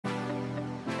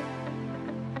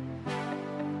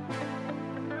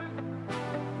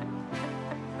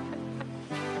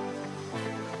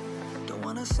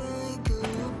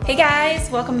Hey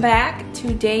guys, welcome back.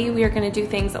 Today we are going to do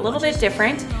things a little bit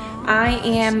different. I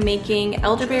am making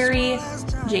elderberry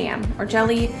jam or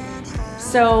jelly.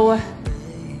 So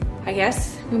I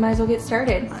guess we might as well get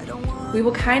started. We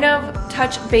will kind of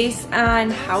touch base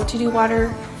on how to do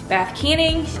water bath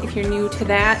canning if you're new to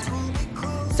that.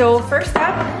 So first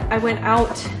up, I went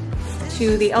out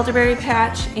to the elderberry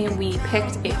patch and we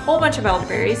picked a whole bunch of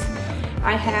elderberries.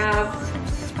 I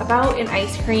have about an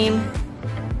ice cream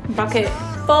bucket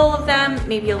full of them,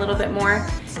 maybe a little bit more,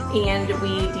 and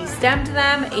we destemmed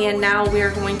them, and now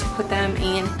we're going to put them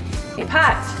in a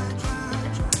pot.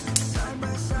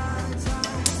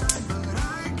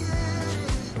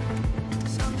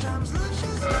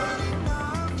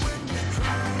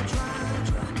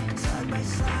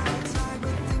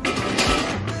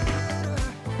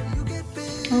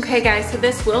 Okay guys, so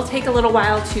this will take a little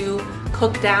while to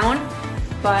cook down,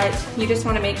 but you just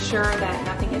want to make sure that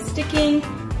nothing is sticking.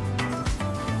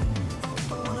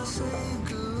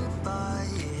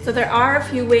 So there are a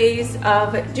few ways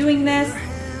of doing this.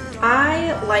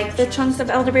 I like the chunks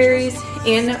of elderberries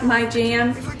in my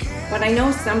jam, but I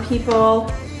know some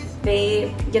people,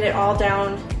 they get it all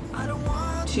down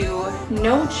to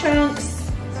no chunks.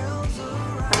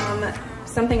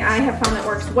 Something I have found that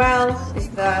works well is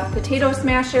the potato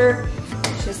smasher.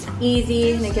 It's just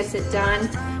easy and it gets it done.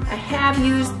 I have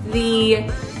used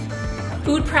the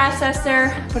food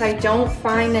processor, but I don't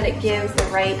find that it gives the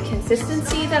right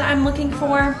consistency that I'm looking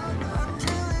for.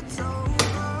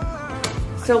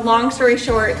 So long story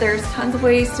short, there's tons of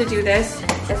ways to do this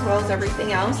as well as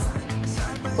everything else.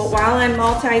 But while I'm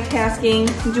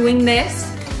multitasking doing this,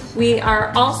 we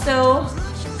have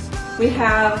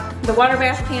the water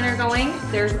bath canner going.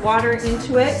 There's water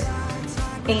into it,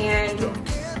 and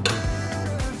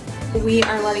we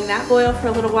are letting that boil for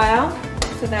a little while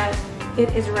so that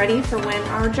it is ready for when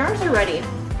our jars are ready.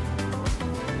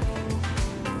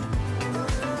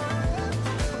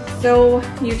 So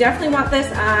you definitely want this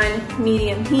on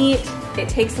medium heat. It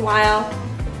takes a while.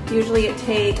 Usually it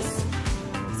takes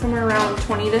somewhere around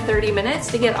 20 to 30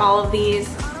 minutes to get all of these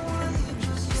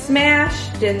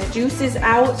smashed and the juices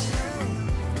out.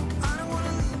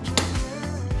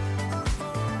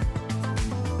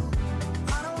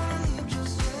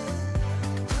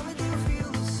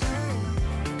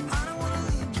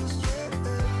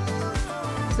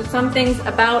 So some things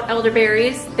about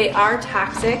elderberries, they are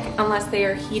toxic unless they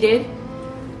are heated.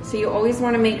 So you always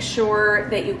want to make sure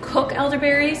that you cook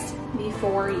elderberries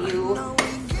before you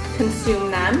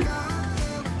consume them.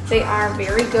 They are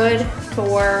very good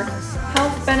for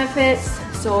health benefits.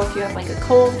 So if you have like a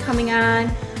cold coming on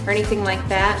or anything like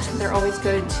that, they're always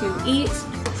good to eat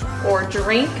or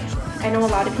drink. I know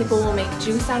a lot of people will make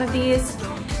juice out of these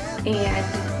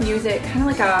and use it kind of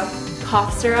like a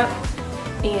cough syrup.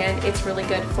 And it's really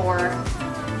good for,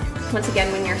 once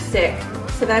again, when you're sick.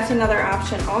 So that's another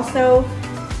option. Also,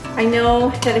 I know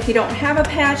that if you don't have a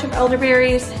patch of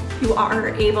elderberries, you are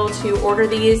able to order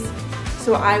these.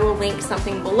 So I will link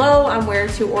something below on where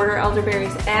to order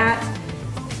elderberries at.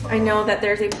 I know that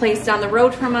there's a place down the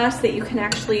road from us that you can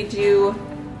actually do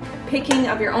picking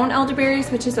of your own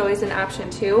elderberries, which is always an option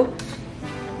too.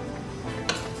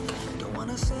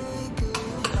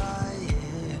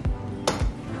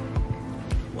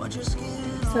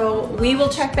 So we will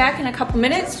check back in a couple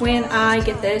minutes when I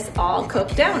get this all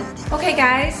cooked down. Okay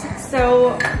guys,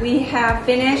 so we have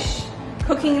finished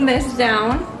cooking this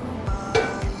down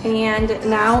and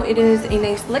now it is a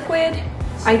nice liquid.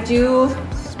 I do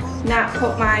not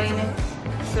put mine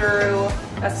through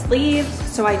a sleeve,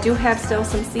 so I do have still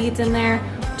some seeds in there,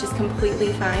 which is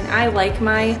completely fine. I like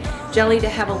my jelly to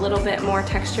have a little bit more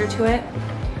texture to it.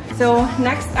 So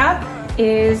next up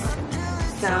is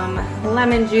some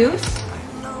lemon juice.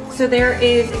 So there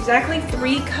is exactly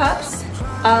 3 cups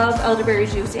of elderberry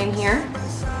juice in here.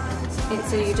 And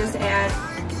so you just add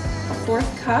a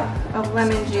 4th cup of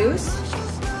lemon juice.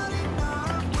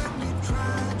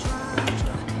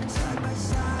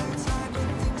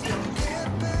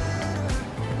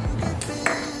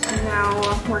 And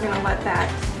now we're gonna let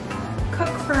that cook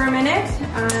for a minute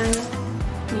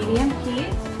on medium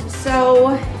heat.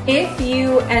 So if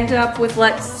you end up with,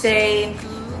 let's say,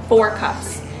 4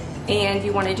 cups, and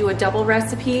you want to do a double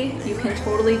recipe, you can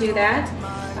totally do that.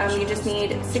 You just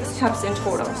need 6 cups in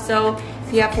total. So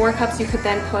if you have 4 cups, you could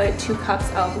then put 2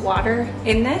 cups of water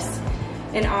in this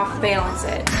and off balance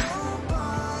it.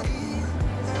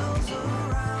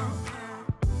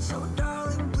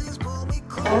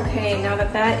 Okay, now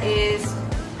that that is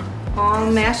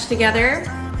all mashed together,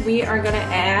 we are gonna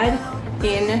add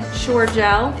in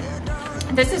Jell.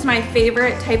 This is my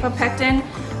favorite type of pectin.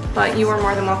 but you are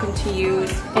more than welcome to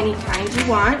use any kind you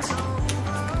want.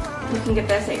 You can get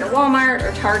this at your Walmart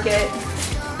or Target.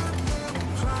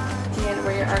 And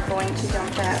we are going to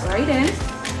dump that right in.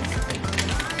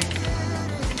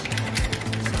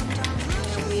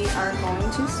 And we are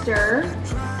going to stir.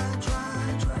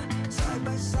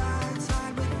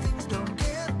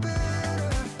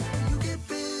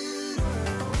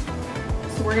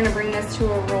 So we're gonna bring this to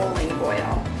a rolling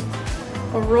boil.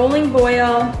 A rolling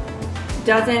boil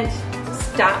doesn't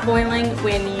stop boiling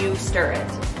when you stir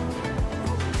it.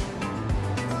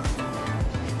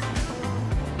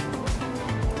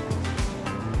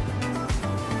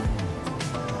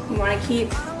 You want to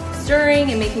keep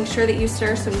stirring and making sure that you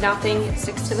stir so nothing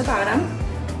sticks to the bottom.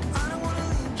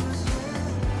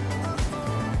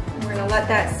 We're going to let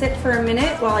that sit for a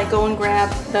minute while I go and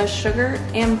grab the sugar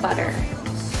and butter.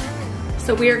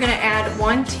 So we are going to add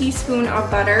 1 teaspoon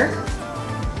of butter.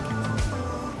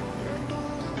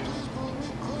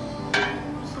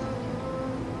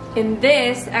 And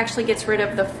this actually gets rid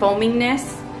of the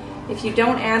foaminess. If you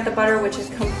don't add the butter, which is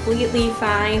completely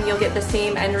fine, you'll get the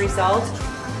same end result.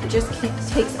 It just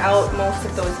takes out most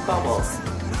of those bubbles.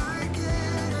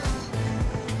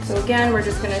 So again, we're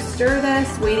just going to stir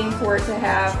this, waiting for it to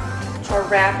have a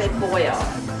rapid boil.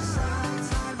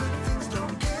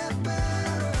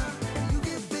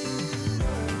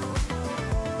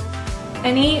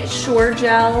 Any Sure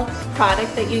Jell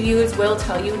product that you use will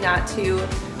tell you not to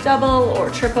double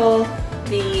or triple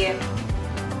the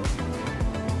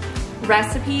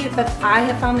recipe, but I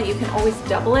have found that you can always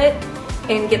double it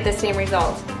and get the same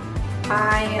result.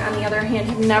 I, on the other hand,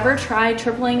 have never tried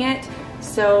tripling it,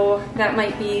 so that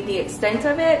might be the extent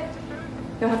of it.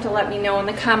 You'll have to let me know in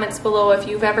the comments below if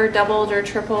you've ever doubled or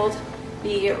tripled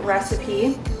the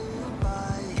recipe.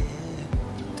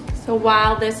 So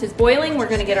while this is boiling, we're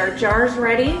gonna get our jars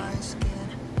ready.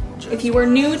 If you are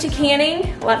new to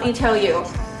canning, let me tell you,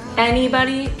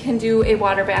 anybody can do a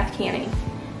water bath canning.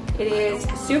 It is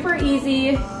super easy.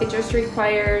 It just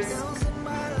requires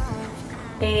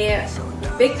a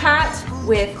big pot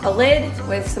with a lid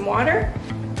with some water,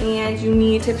 and you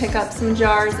need to pick up some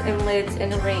jars and lids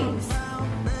and rings.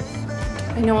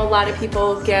 I know a lot of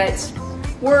people get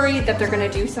worried that they're going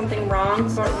to do something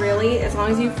wrong, but really, as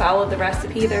long as you follow the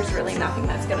recipe, there's really nothing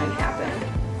that's going to happen.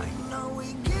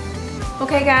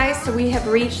 Okay guys, so we have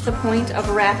reached the point of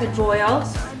rapid boil.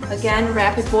 Again,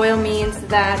 rapid boil means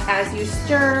that as you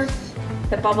stir,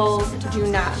 the bubbles do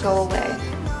not go away.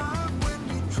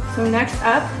 So next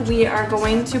up, we are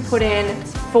going to put in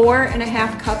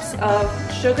 4.5 cups of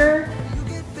sugar.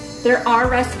 There are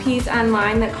recipes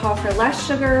online that call for less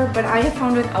sugar, but I have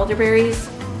found with elderberries,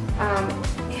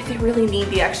 they really need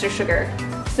the extra sugar.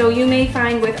 So you may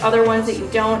find with other ones that you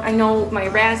don't. I know my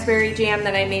raspberry jam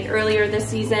that I made earlier this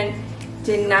season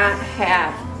did not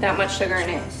have that much sugar in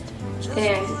it,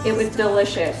 and it was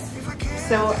delicious.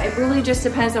 So it really just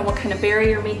depends on what kind of berry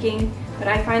you're making, but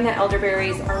I find that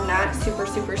elderberries are not super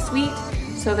sweet,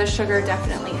 so the sugar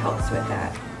definitely helps with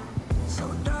that.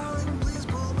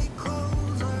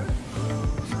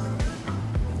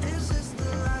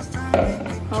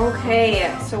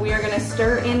 Okay, so we are gonna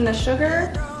stir in the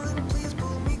sugar,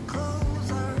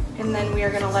 and then we are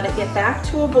gonna let it get back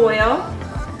to a boil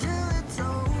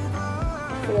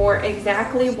for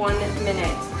exactly 1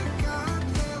 minute.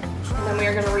 And then we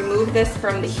are gonna remove this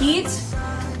from the heat,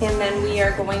 and then we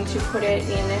are going to put it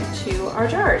into our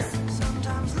jars.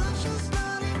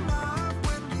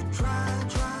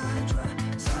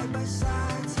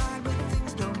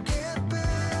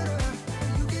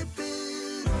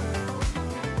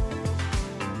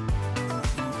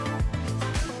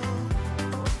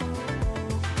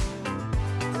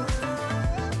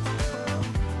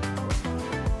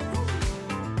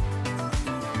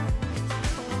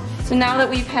 So now that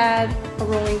we've had a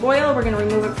rolling boil, we're going to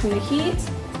remove it from the heat,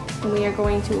 and we are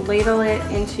going to ladle it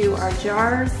into our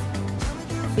jars.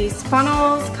 These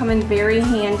funnels come in very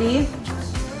handy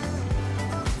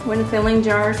when filling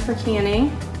jars for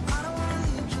canning.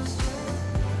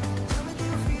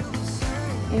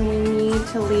 And we need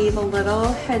to leave a little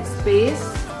headspace.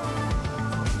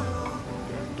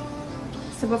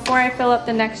 So before I fill up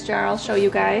the next jar, I'll show you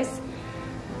guys.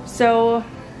 So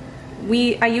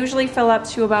I usually fill up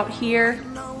to about here,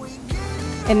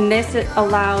 and this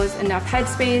allows enough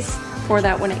headspace for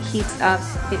that when it heats up,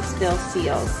 it still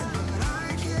seals.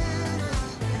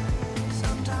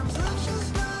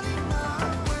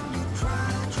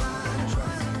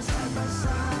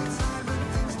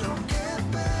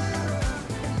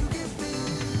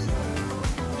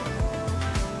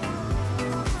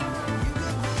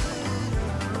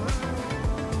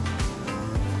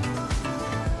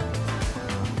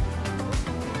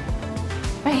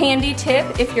 handy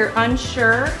tip, if you're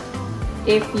unsure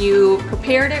if you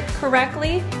prepared it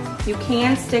correctly, you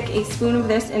can stick a spoon of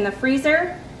this in the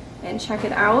freezer and check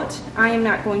it out. I am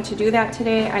not going to do that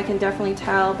today. I can definitely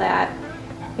tell that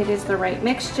it is the right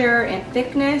mixture and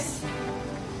thickness.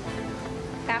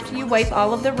 After you wipe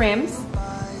all of the rims,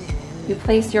 you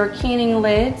place your canning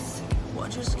lids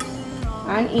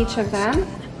on each of them.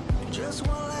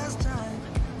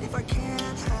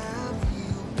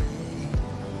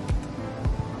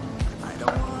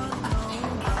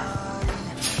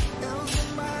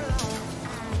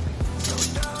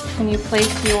 And you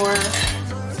place your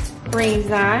springs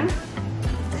on.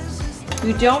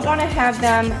 You don't want to have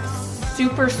them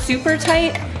super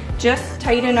tight, just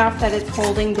tight enough that it's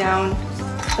holding down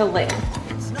the lid.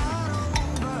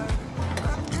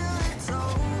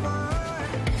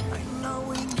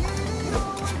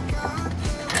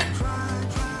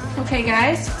 Okay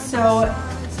guys, so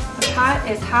the pot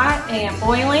is hot and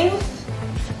boiling.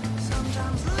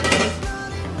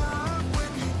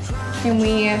 And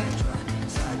we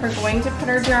are going to put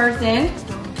our jars in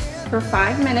for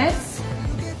 5 minutes.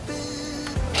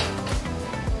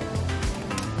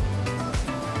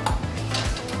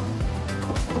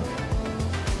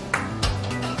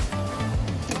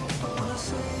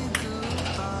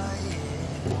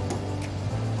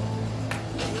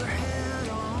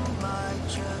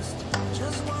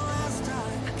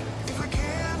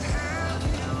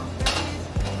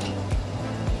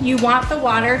 You want the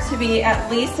water to be at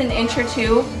least an inch or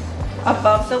two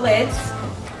above the lids.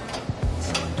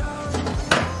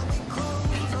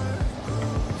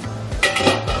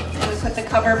 And we put the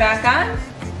cover back on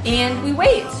and we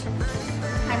wait.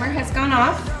 Timer has gone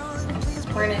off.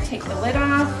 We're going to take the lid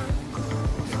off.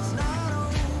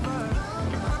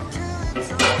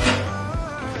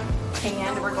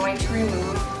 And we're going to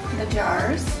remove the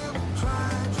jars.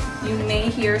 You may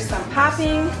hear some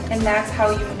popping, and that's how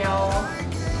you know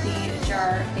the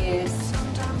jar is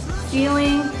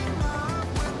sealing.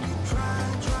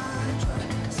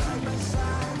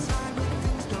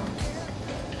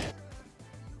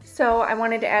 So I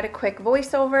wanted to add a quick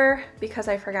voiceover because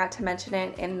I forgot to mention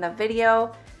it in the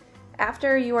video.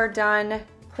 After you are done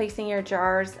placing your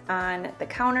jars on the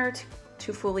counter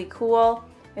to fully cool,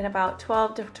 in about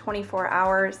 12 to 24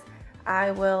 hours,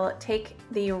 I will take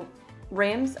the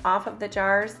rims off of the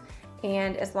jars,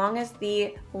 and as long as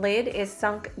the lid is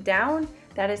sunk down,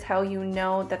 that is how you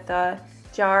know that the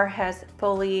jar has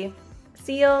fully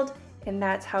sealed, and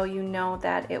that's how you know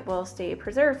that it will stay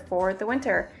preserved for the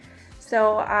winter.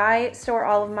 So I store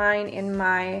all of mine in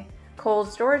my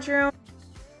cold storage room.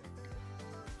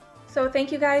 So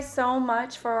thank you guys so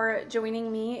much for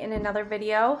joining me in another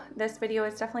video. This video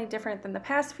is definitely different than the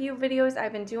past few videos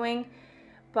I've been doing,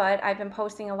 but I've been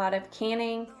posting a lot of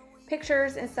canning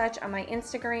pictures and such on my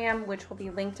Instagram, which will be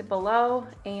linked below,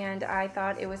 and I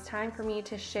thought it was time for me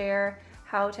to share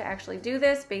how to actually do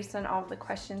this based on all of the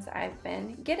questions I've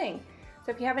been getting.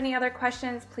 So if you have any other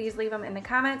questions, please leave them in the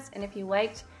comments, and if you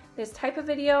liked this type of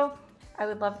video, I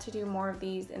would love to do more of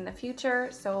these in the future.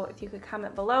 So if you could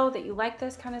comment below that you like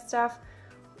this kind of stuff,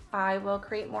 I will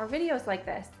create more videos like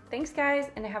this. Thanks guys,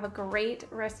 and have a great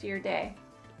rest of your day.